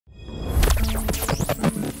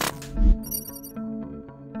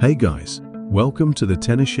Hey guys, welcome to the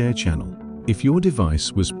TenorShare channel. If your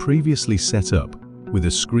device was previously set up with a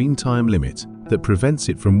screen time limit that prevents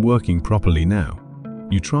it from working properly now,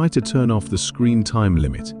 you try to turn off the screen time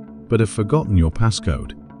limit but have forgotten your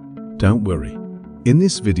passcode. Don't worry. In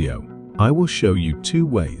this video, I will show you 2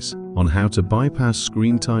 ways on how to bypass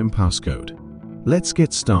screen time passcode. Let's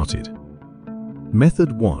get started.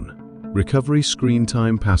 Method 1. Recovery screen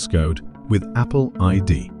time passcode with Apple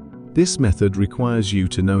ID. This method requires you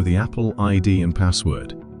to know the Apple ID and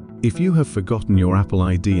password. If you have forgotten your Apple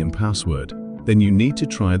ID and password, then you need to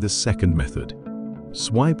try the second method.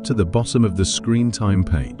 Swipe to the bottom of the screen time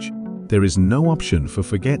page. There is no option for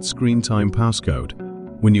Forget Screen Time Passcode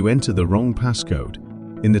when you enter the wrong passcode.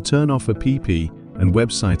 In the Turn Off App and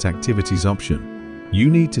Website Activities option, you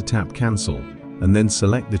need to tap Cancel and then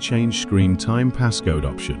select the Change Screen Time Passcode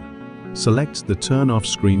option. Select the Turn Off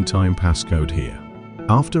Screen Time Passcode here.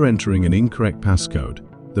 After entering an incorrect passcode,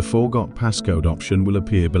 the Forgot Passcode option will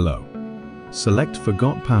appear below. Select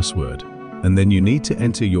Forgot Password, and then you need to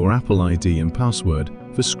enter your Apple ID and password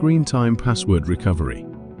for screen time password recovery.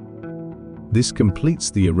 This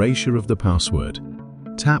completes the erasure of the password.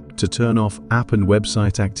 Tap to turn off app and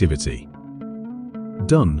website activity.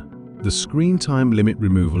 Done. The screen time limit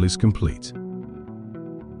removal is complete.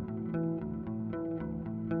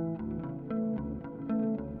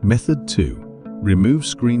 Method 2. Remove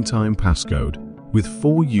screen time passcode with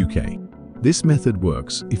 4UK. This method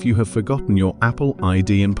works if you have forgotten your Apple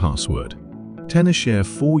ID and password. TenorShare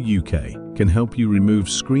 4UK can help you remove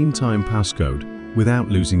screen time passcode without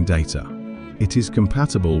losing data. It is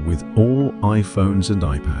compatible with all iPhones and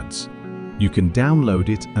iPads. You can download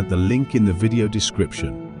it at the link in the video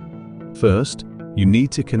description. First, you need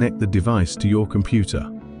to connect the device to your computer.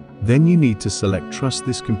 Then you need to select Trust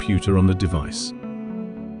this computer on the device.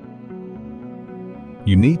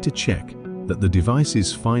 You need to check that the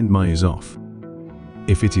device's Find My is off.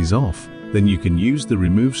 If it is off, then you can use the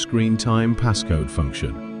Remove Screen Time Passcode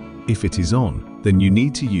function. If it is on, then you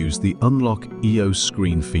need to use the Unlock EOS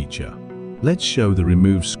Screen feature. Let's show the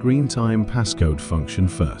Remove Screen Time Passcode function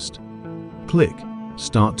first. Click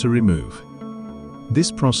Start to remove.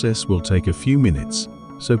 This process will take a few minutes,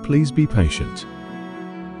 so please be patient.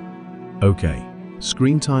 Okay,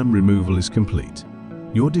 screen time removal is complete.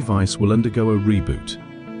 Your device will undergo a reboot.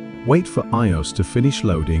 Wait for iOS to finish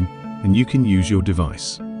loading and you can use your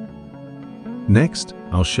device. Next,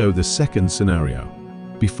 I'll show the second scenario.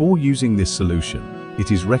 Before using this solution,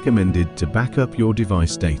 it is recommended to back up your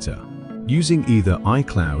device data. Using either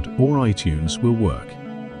iCloud or iTunes will work.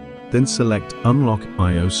 Then select Unlock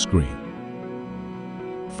iOS Screen.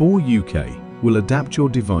 4UK will adapt your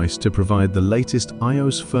device to provide the latest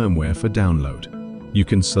iOS firmware for download. You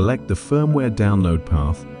can select the firmware download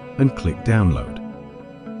path and click Download.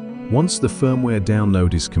 Once the firmware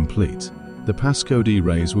download is complete, the passcode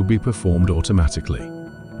erase will be performed automatically.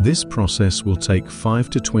 This process will take 5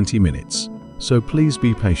 to 20 minutes, so please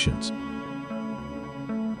be patient.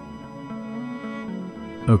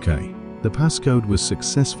 Okay, the passcode was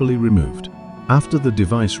successfully removed. After the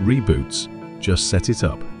device reboots, just set it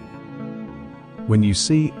up. When you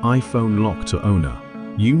see iPhone Lock to Owner,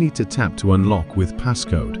 you need to tap to unlock with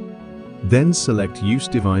passcode. Then select Use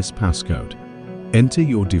Device Passcode. Enter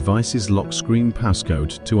your device's lock screen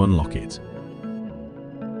passcode to unlock it.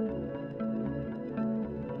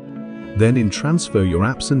 Then in Transfer Your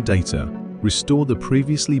Apps and Data, restore the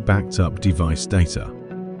previously backed up device data.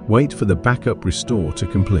 Wait for the backup restore to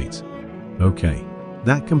complete. Okay,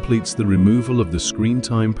 that completes the removal of the screen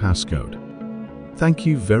time passcode. Thank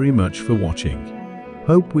you very much for watching.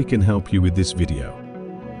 Hope we can help you with this video.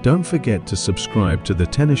 Don't forget to subscribe to the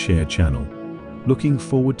TenorShare channel. Looking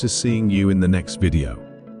forward to seeing you in the next video.